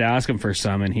 I did ask him for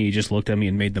some, and he just looked at me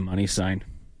and made the money sign.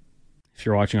 If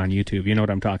you're watching on YouTube, you know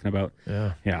what I'm talking about.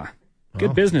 Yeah. Yeah.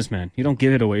 Good businessman. You don't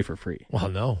give it away for free. Well,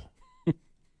 no.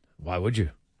 Why would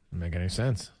you? Doesn't make any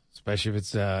sense. Especially if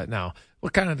it's now.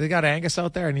 What kind of they got Angus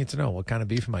out there? I need to know what kind of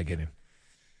beef am I getting?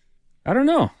 I don't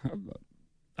know.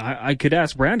 I could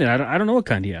ask Brandon. I don't know what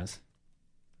kind he has.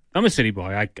 I'm a city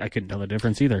boy. I couldn't tell the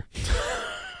difference either.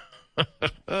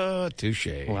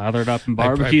 Touche. Lathered up in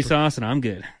barbecue sauce, and I'm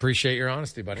good. Appreciate your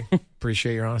honesty, buddy.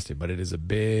 Appreciate your honesty, but it is a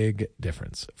big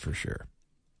difference for sure.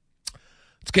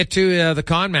 Let's get to the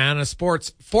Con Man, a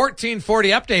Sports 1440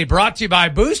 update brought to you by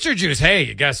Booster Juice.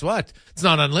 Hey, guess what? It's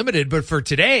not unlimited, but for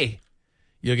today,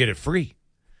 you'll get it free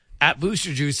at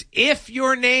Booster Juice if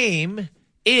your name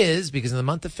is, because in the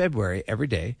month of February, every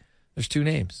day, there's 2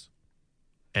 names.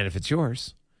 And if it's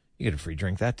yours, you get a free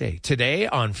drink that day. Today,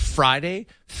 on Friday,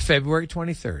 February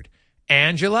 23rd,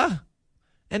 Angela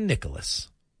and Nicholas.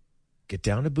 Get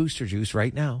down to Booster Juice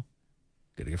right now.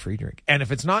 Get a free drink. And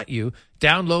if it's not you,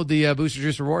 download the Booster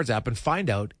Juice Rewards app and find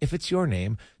out if it's your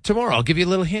name tomorrow. I'll give you a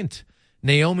little hint.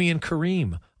 Naomi and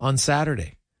Kareem on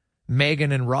Saturday.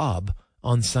 Megan and Rob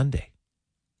on Sunday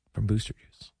from Booster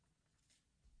Juice.